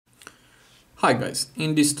Hi guys,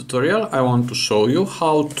 in this tutorial I want to show you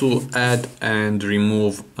how to add and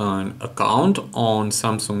remove an account on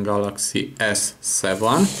Samsung Galaxy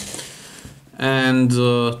S7. And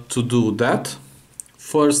to do that,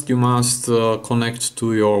 first you must connect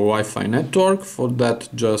to your Wi-Fi network. For that,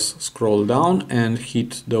 just scroll down and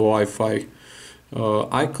hit the Wi-Fi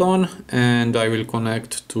icon, and I will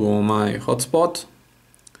connect to my hotspot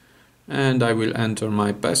and I will enter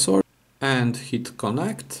my password and hit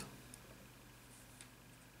connect.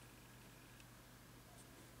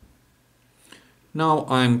 Now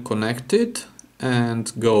I'm connected,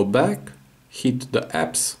 and go back, hit the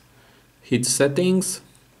apps, hit settings,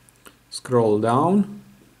 scroll down,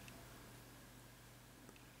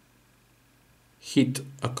 hit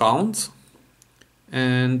accounts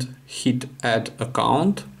and hit add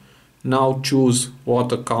account. Now choose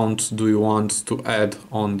what accounts do you want to add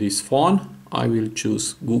on this phone. I will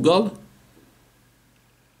choose Google.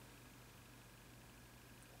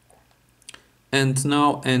 And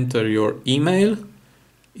now enter your email.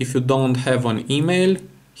 If you don't have an email,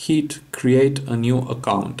 hit create a new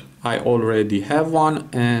account. I already have one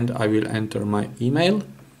and I will enter my email.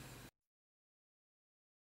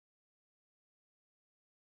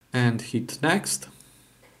 And hit next.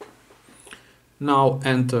 Now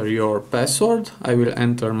enter your password. I will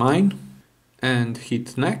enter mine and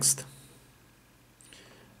hit next.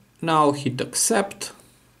 Now hit accept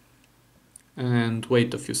and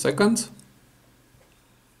wait a few seconds.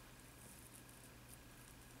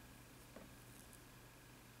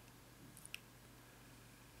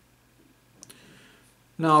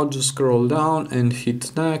 Now just scroll down and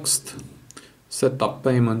hit next. Set up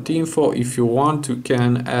payment info. If you want, you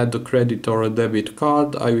can add a credit or a debit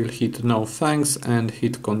card. I will hit no thanks and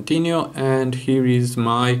hit continue. And here is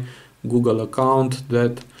my Google account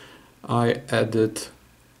that I added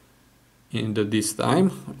in this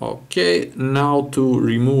time. Okay, now to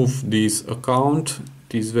remove this account,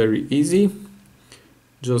 it is very easy.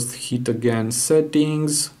 Just hit again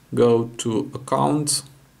settings, go to accounts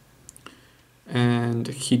and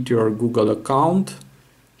hit your Google account,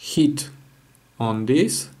 hit on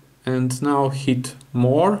this, and now hit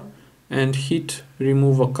more and hit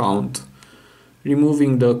remove account.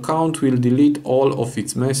 Removing the account will delete all of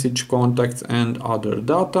its message, contacts and other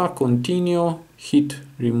data. Continue, hit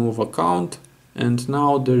remove account, and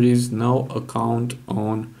now there is no account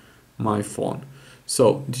on my phone.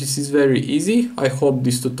 So this is very easy. I hope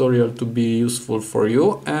this tutorial to be useful for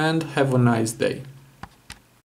you, and have a nice day.